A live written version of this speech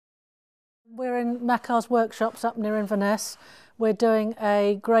We're in MAKAR's workshops up near Inverness. We're doing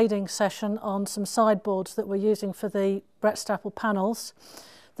a grading session on some sideboards that we're using for the Brett Staple panels.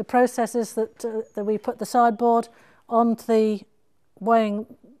 The process is that we put the sideboard on the weighing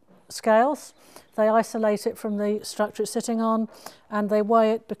scales. They isolate it from the structure it's sitting on and they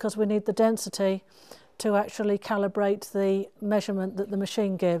weigh it because we need the density to actually calibrate the measurement that the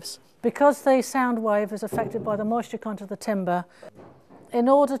machine gives. Because the sound wave is affected by the moisture content of the timber, in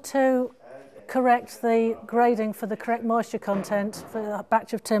order to correct the grading for the correct moisture content for a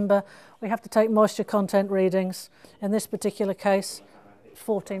batch of timber, we have to take moisture content readings. In this particular case,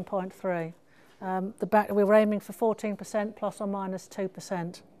 14.3. We were aiming for 14% plus or minus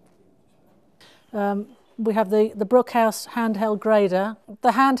 2%. We have the Brookhouse handheld grader.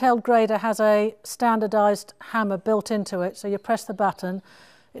 The handheld grader has a standardised hammer built into it, so you press the button,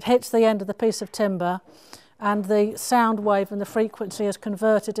 it hits the end of the piece of timber, and the sound wave and the frequency is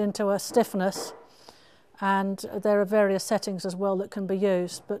converted into a stiffness, and there are various settings as well that can be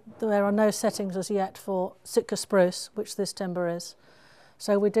used, but there are no settings as yet for Sitka spruce, which this timber is.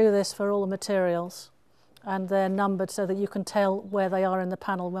 So we do this for all the materials, and they're numbered so that you can tell where they are in the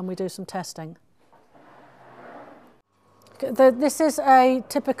panel when we do some testing. This is a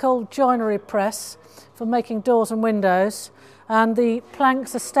typical joinery press for making doors and windows, and the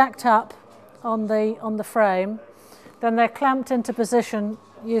planks are stacked up on the frame. Then they're clamped into position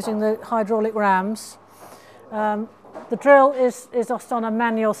using the hydraulic rams. The drill is just on a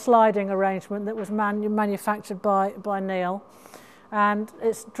manual sliding arrangement that was manufactured by Neil, and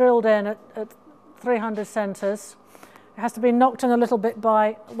it's drilled in at 300 centres. It has to be knocked in a little bit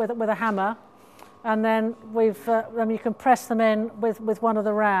with a hammer, and then you can press them in with one of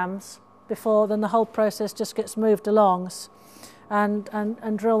the rams before then the whole process just gets moved along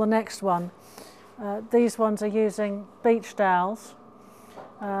and drill the next one. These ones are using beach dowels,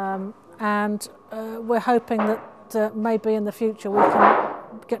 and we're hoping that maybe in the future we can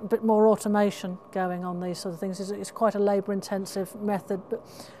get a bit more automation going on these sort of things. It's quite a labour-intensive method, but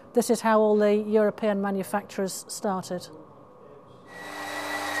this is how all the European manufacturers started.